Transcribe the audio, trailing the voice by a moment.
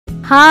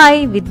Hi,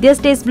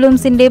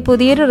 vidhyatasteblooms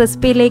പുതിയൊരു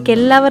റെസിപ്പിയിലേക്ക്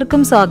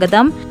എല്ലാവർക്കും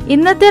സ്വാഗതം.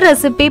 ഇന്നത്തെ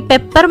റെസിപ്പി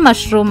പെപ്പർ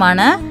മഷ്റൂം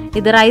ആണ്.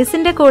 ഇത്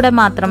റൈസിന്റെ കൂടെ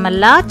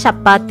മാത്രമല്ല,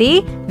 ചപ്പാത്തി,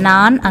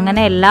 നാൻ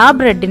അങ്ങനെ എല്ലാ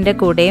ബ്രെഡിന്റെ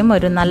കൂടെയും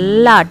ഒരു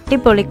നല്ല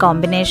അടിപൊളി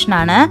കോമ്പിനേഷൻ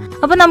ആണ്.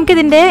 അപ്പോൾ നമുക്ക്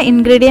ഇതിന്റെ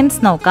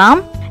ഇൻഗ്രീഡിയൻസ് നോക്കാം.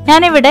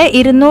 ഞാനിവിടെ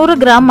 200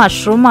 ഗ്രാം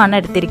മഷ്റൂം ആണ്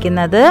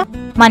എടുത്തിരിക്കുന്നത്.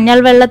 മഞ്ഞൾ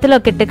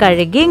വെള്ളത്തിലൊക്കെ ഇട്ട്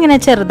കഴുകി ഇങ്ങനെ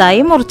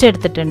ചെറുതായി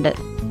മുറിച്ചെടുത്തിട്ടുണ്ട്.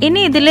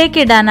 ഇനി ഇതിലേക്ക്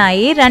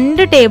ഇടാനായി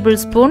 2 ടേബിൾ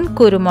സ്പൂൺ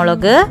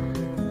കുരുമുളക്,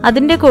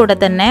 അതിന്റെ കൂടെ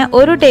തന്നെ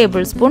 1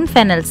 ടേബിൾ സ്പൂൺ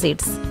ഫെനൽ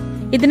സീഡ്സ്.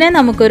 ഇതിനെ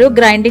നമുക്കൊരു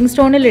ഗ്രൈൻഡിംഗ്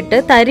സ്റ്റോണിലിട്ട്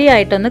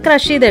തരിയായിട്ടൊന്ന്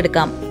ക്രഷ്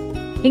ചെയ്തെടുക്കാം.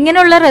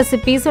 ഇങ്ങനെയുള്ള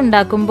റെസിപ്പീസ്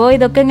ഉണ്ടാക്കുമ്പോൾ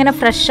ഇതൊക്കെ ഇങ്ങനെ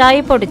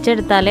ഫ്രഷായി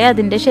പൊടിച്ചെടുത്താലേ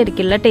അതിന്റെ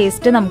ശരിക്കുള്ള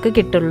ടേസ്റ്റ് നമുക്ക്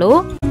കിട്ടുള്ളൂ.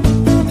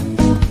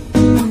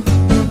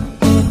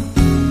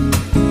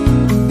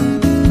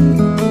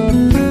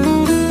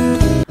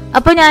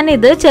 അപ്പോൾ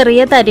ഞാനിത്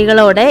ചെറിയ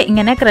തരികളോടെ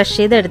ഇങ്ങനെ ക്രഷ്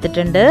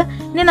ചെയ്തെടുത്തിട്ടുണ്ട്.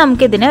 ഇനി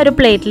നമുക്കിതിനെ ഒരു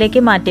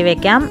പ്ലേറ്റിലേക്ക് മാറ്റി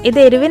വെക്കാം.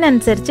 ഇത്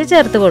എരിവിനനുസരിച്ച്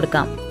ചേർത്ത്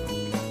കൊടുക്കാം.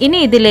 ഇനി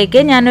ഇതിലേക്ക്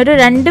ഞാനൊരു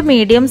 2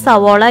 മീഡിയം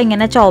സവോള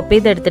ഇങ്ങനെ ചോപ്പ്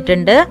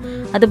ചെയ്തെടുത്തിട്ടുണ്ട്.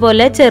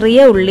 അതുപോലെ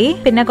ചെറിയ ഉള്ളി,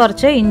 പിന്നെ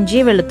കുറച്ച് ഇഞ്ചി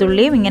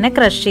വെളുത്തുള്ളിയും ഇങ്ങനെ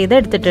ക്രഷ് ചെയ്ത്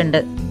എടുത്തിട്ടുണ്ട്.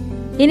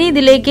 ഇനി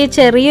ഇതിലേക്ക്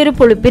ചെറിയൊരു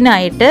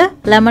പുളിപ്പിനായിട്ട്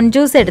ലെമൺ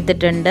ജ്യൂസ്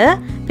എടുത്തിട്ടുണ്ട്.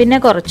 പിന്നെ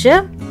കുറച്ച്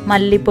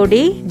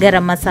മല്ലിപ്പൊടി,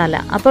 ഗരം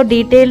മസാല. അപ്പോൾ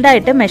ഡീറ്റെയിൽഡ്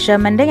ആയിട്ട്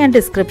മെഷർമെന്റ് ഞാൻ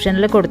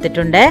ഡിസ്ക്രിപ്ഷനിൽ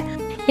കൊടുത്തിട്ടുണ്ട്.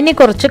 ഇനി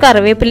കുറച്ച്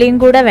കറിവേപ്പിലയും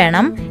കൂടെ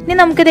വേണം. ഇനി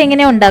നമുക്കിത്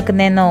എങ്ങനെ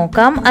ഉണ്ടാക്കുന്നതെന്ന്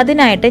നോക്കാം.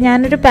 അതിനായിട്ട്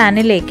ഞാനൊരു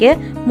പാനിലേക്ക്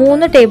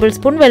 3 ടേബിൾ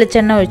സ്പൂൺ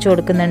വെളിച്ചെണ്ണ ഒഴിച്ചു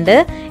കൊടുക്കുന്നുണ്ട്.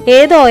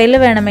 ഏത് ഓയിൽ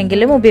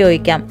വേണമെങ്കിലും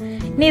ഉപയോഗിക്കാം.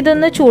 ഇനി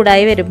ഇതൊന്ന്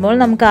ചൂടായി വരുമ്പോൾ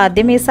നമുക്ക്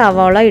ആദ്യം ഈ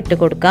സവാള ഇട്ട്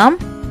കൊടുക്കാം.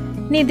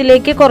 ഇനി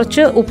ഇതിലേക്ക്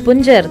കുറച്ച് ഉപ്പും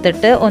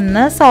ചേർത്തിട്ട്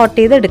ഒന്ന് സോട്ട്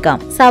ചെയ്തെടുക്കാം.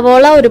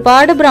 സവാള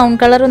ഒരുപാട് ബ്രൗൺ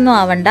കളർ ഒന്നും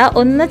ആവണ്ട,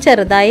 ഒന്ന്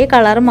ചെറുതായി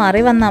കളർ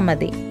മാറി വന്നാൽ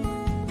മതി.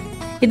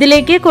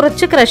 ഇതിലേക്ക്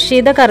കുറച്ച് ക്രഷ്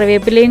ചെയ്ത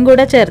കറിവേപ്പിലയും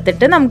കൂടെ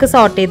ചേർത്തിട്ട് നമുക്ക്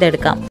സോട്ട്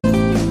ചെയ്തെടുക്കാം.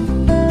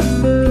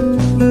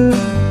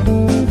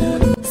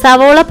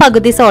 സവോള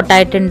പകുതി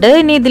സോട്ടായിട്ടുണ്ട്.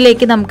 ഇനി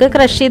ഇതിലേക്ക് നമുക്ക്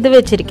ക്രഷ് ചെയ്ത്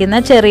വെച്ചിരിക്കുന്ന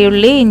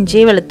ചെറിയുള്ളി, ഇഞ്ചി,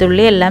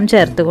 വെളുത്തുള്ളി എല്ലാം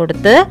ചേർത്ത്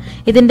കൊടുത്ത്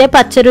ഇതിന്റെ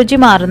പച്ചരുചി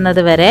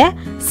മാറുന്നത് വരെ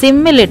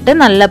സിമ്മിലിട്ട്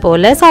നല്ല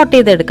പോലെ സോട്ട്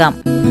ചെയ്തെടുക്കാം.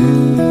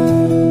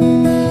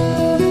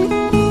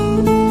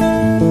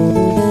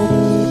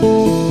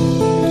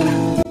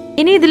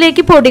 ഇനി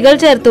ഇതിലേക്ക് പൊടികൾ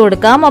ചേർത്ത്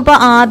കൊടുക്കാം. അപ്പോൾ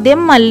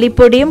ആദ്യം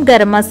മല്ലിപ്പൊടിയും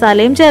ഗരം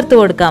മസാലയും ചേർത്ത്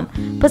കൊടുക്കാം.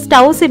 അപ്പൊ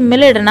സ്റ്റൗ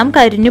സിമ്മിലിടണം,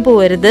 കരിഞ്ഞു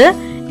പോവരുത്.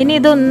 ഇനി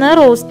ഇതൊന്ന്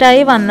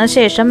റോസ്റ്റായി വന്ന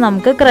ശേഷം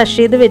നമുക്ക് ക്രഷ്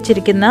ചെയ്ത്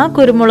വെച്ചിരിക്കുന്ന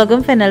കുരുമുളകും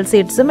ഫെനൽ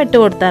സീഡ്സും ഇട്ട്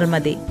കൊടുത്താൽ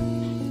മതി.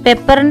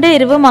 പെപ്പറിന്റെ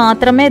എരിവ്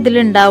മാത്രമേ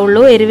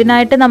ഇതിലുണ്ടാവുള്ളൂ.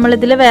 എരിവിനായിട്ട് നമ്മൾ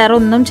ഇതിൽ വേറെ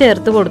ഒന്നും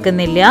ചേർത്ത്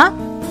കൊടുക്കുന്നില്ല.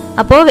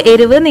 അപ്പോൾ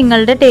എരിവ്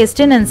നിങ്ങളുടെ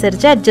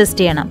ടേസ്റ്റിനനുസരിച്ച്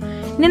അഡ്ജസ്റ്റ് ചെയ്യണം.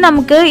 ഇനി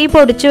നമുക്ക് ഈ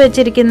പൊടിച്ചു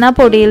വെച്ചിരിക്കുന്ന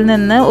പൊടിയിൽ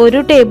നിന്ന്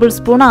 1 ടേബിൾ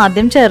സ്പൂൺ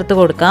ആദ്യം ചേർത്ത്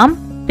കൊടുക്കാം.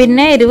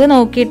 പിന്നെ എരിവ്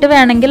നോക്കിയിട്ട്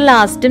വേണമെങ്കിൽ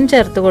ലാസ്റ്റും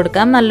ചേർത്ത്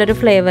കൊടുക്കാം. നല്ലൊരു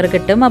ഫ്ലേവർ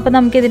കിട്ടും. അപ്പൊ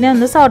നമുക്ക് ഇതിനെ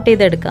ഒന്ന് സോട്ട്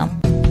ചെയ്തെടുക്കാം.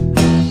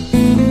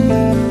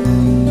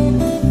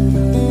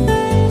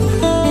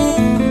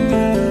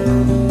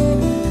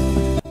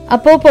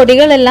 അപ്പോൾ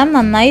പൊടികളെല്ലാം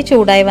നന്നായി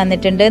ചൂടായി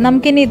വന്നിട്ടുണ്ട്.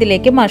 നമുക്കിനി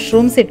ഇതിലേക്ക്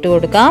മഷ്റൂംസ് ഇട്ട്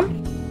കൊടുക്കാം.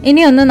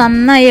 ഇനി ഒന്ന്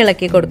നന്നായി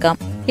ഇളക്കി കൊടുക്കാം.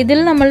 ഇതിൽ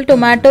നമ്മൾ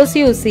ടൊമാറ്റോസ്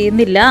യൂസ്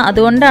ചെയ്യുന്നില്ല,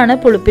 അതുകൊണ്ടാണ്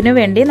പുളിപ്പിന്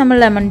വേണ്ടി നമ്മൾ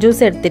ലെമൺ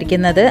ജ്യൂസ്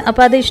എടുത്തിരിക്കുന്നത്.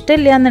 അപ്പോൾ അത്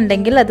ഇഷ്ടമില്ല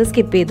എന്നുണ്ടെങ്കിൽ അത്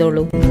സ്കിപ്പ്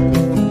ചെയ്തോളൂ.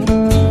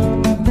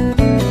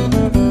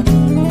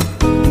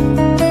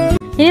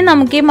 ഇനി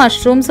നമുക്ക് ഈ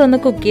മഷ്റൂംസ് ഒന്ന്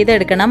കുക്ക്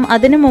ചെയ്തെടുക്കണം.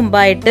 അതിനു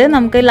മുമ്പായിട്ട്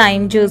നമുക്ക്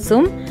ലൈം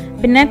ജ്യൂസും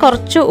പിന്നെ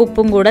കുറച്ച്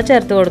ഉപ്പും കൂടെ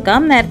ചേർത്ത്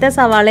കൊടുക്കാം. നേരത്തെ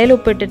സവാളയിൽ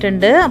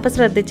ഉപ്പിട്ടിട്ടുണ്ട്, അപ്പോൾ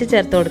ശ്രദ്ധിച്ച്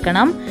ചേർത്ത്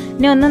കൊടുക്കണം.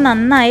 ഇനി ഒന്ന്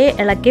നന്നായി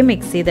ഇളക്കി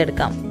മിക്സ്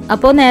ചെയ്തെടുക്കാം.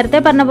 അപ്പോൾ നേരത്തെ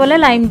പറഞ്ഞ പോലെ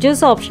ലൈം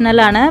ജ്യൂസ് ഓപ്ഷണൽ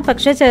ആണ്,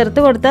 പക്ഷെ ചേർത്ത്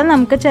കൊടുത്താൽ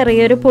നമുക്ക്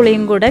ചെറിയൊരു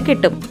പുളിയും കൂടെ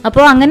കിട്ടും.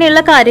 അപ്പോൾ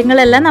അങ്ങനെയുള്ള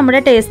കാര്യങ്ങളെല്ലാം നമ്മുടെ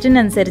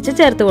ടേസ്റ്റിനനുസരിച്ച്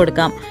ചേർത്ത്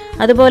കൊടുക്കാം.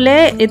 അതുപോലെ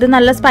ഇത്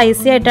നല്ല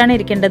സ്പൈസി ആയിട്ടാണ്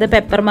ഇരിക്കേണ്ടത്,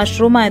 പെപ്പർ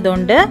മഷ്റൂം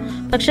ആയതുകൊണ്ട്.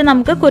 പക്ഷെ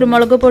നമുക്ക്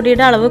കുരുമുളക്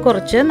പൊടിയുടെ അളവ്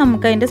കുറച്ച്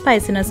നമുക്ക് അതിന്റെ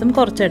സ്പൈസിനെസ്സും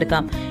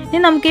കുറച്ചെടുക്കാം.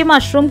 ഇനി നമുക്ക് ഈ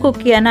മഷ്റൂം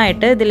കുക്ക്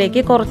ചെയ്യാനായിട്ട്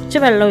ഇതിലേക്ക് കുറച്ച്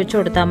വെള്ളം ഒഴിച്ചു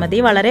കൊടുത്താൽ മതി.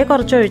 വളരെ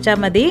കുറച്ച് ഒഴിച്ചാൽ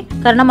മതി,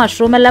 കാരണം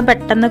മഷ്റൂം എല്ലാം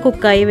പെട്ടെന്ന്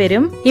കുക്കായി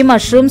വരും. ഈ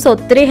മഷ്റൂംസ്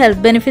ഒത്തിരി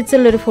ഹെൽത്ത് ബെനിഫിറ്റ്സ്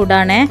ഉള്ള ഒരു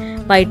ഫുഡാണ്.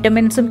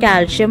 വൈറ്റമിൻസും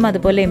കാൽഷ്യം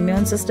അതുപോലെ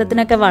ഇമ്മ്യൂൺ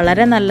സിസ്റ്റത്തിനൊക്കെ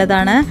വളരെ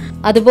നല്ലതാണ്.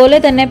 അതുപോലെ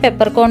തന്നെ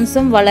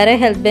പെപ്പർകോൺസും വളരെ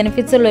ഹെൽത്ത്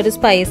ബെനിഫിറ്റ്സ് ഉള്ള ഒരു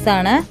സ്പൈസ്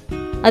ആണ്.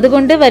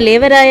 അതുകൊണ്ട്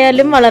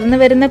വലിയവരായാലും വളർന്നു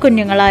വരുന്ന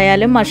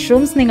കുഞ്ഞുങ്ങളായാലും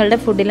മഷ്റൂംസ് നിങ്ങളുടെ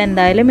ഫുഡിൽ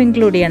എന്തായാലും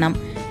ഇൻക്ലൂഡ് ചെയ്യണം.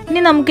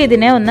 ഇനി നമുക്ക്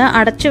ഇതിനെ ഒന്ന്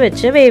അടച്ചു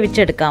വെച്ച്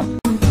വേവിച്ചെടുക്കാം.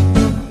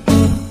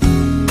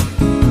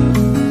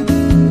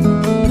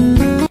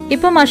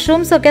 ഇപ്പൊ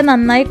മഷ്റൂംസ് ഒക്കെ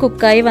നന്നായി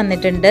കുക്കായി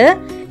വന്നിട്ടുണ്ട്.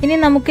 ഇനി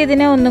നമുക്ക്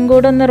ഇതിനെ ഒന്നും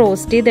കൂടെ ഒന്ന്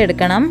റോസ്റ്റ്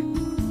ചെയ്തെടുക്കണം.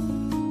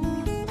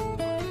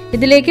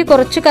 ഇതിലേക്ക്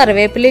കുറച്ച്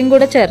കറിവേപ്പിലയും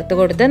കൂടെ ചേർത്ത്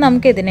കൊടുത്ത്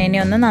നമുക്ക് ഇതിനെ ഇനി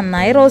ഒന്ന്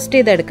നന്നായി റോസ്റ്റ്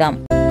ചെയ്തെടുക്കാം.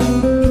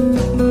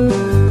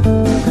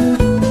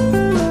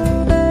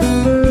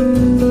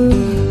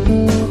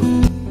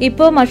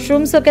 ഇപ്പോൾ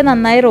മഷ്റൂംസ് ഒക്കെ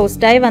നന്നായി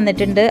റോസ്റ്റായി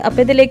വന്നിട്ടുണ്ട്.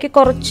 അപ്പോൾ ഇതിലേക്ക്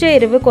കുറച്ച്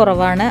എരിവ്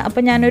കുറവാണ്.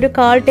 അപ്പോൾ ഞാനൊരു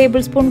 1/4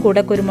 ടേബിൾ സ്പൂൺ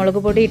കൂടെ കുരുമുളക്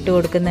പൊടി ഇട്ട്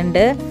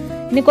കൊടുക്കുന്നുണ്ട്.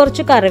 ഇനി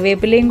കുറച്ച്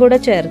കറിവേപ്പിലയും കൂടെ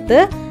ചേർത്ത്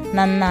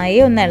നന്നായി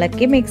ഒന്ന്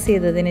ഇളക്കി മിക്സ്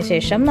ചെയ്തതിന്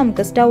ശേഷം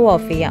നമുക്ക് സ്റ്റൗ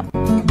ഓഫ് ചെയ്യാം.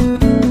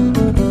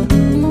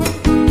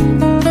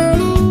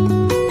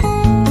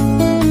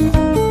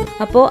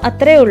 അപ്പോൾ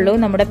അത്രേ ഉള്ളൂ,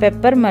 നമ്മുടെ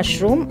പെപ്പർ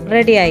മഷ്റൂം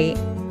റെഡിയായി.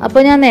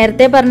 അപ്പോൾ ഞാൻ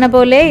നേരത്തെ പറഞ്ഞ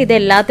പോലെ ഇത്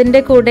എല്ലാത്തിൻ്റെ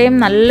കൂടെയും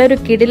നല്ലൊരു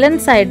കിടിലൻ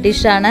സൈഡ്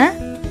ഡിഷാണ്.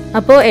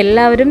 അപ്പോൾ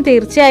എല്ലാവരും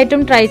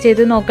തീർച്ചയായിട്ടും ട്രൈ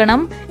ചെയ്ത്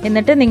നോക്കണം.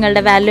 എന്നിട്ട്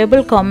നിങ്ങളുടെ വാല്യുബിൾ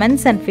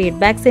കമൻറ്റ്സ് ആൻഡ്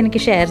ഫീഡ്ബാക്സ്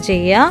എനിക്ക് ഷെയർ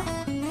ചെയ്യുക.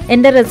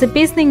 എൻ്റെ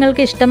റെസിപ്പീസ്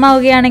നിങ്ങൾക്ക്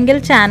ഇഷ്ടമാവുകയാണെങ്കിൽ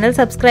ചാനൽ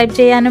സബ്സ്ക്രൈബ്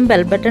ചെയ്യാനും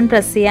ബെൽ ബട്ടൺ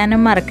പ്രസ്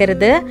ചെയ്യാനും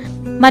മറക്കരുത്.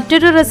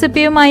 മറ്റൊരു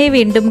റെസിപ്പിയുമായി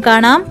വീണ്ടും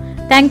കാണാം.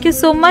 Thank you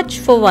so much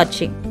for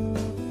watching.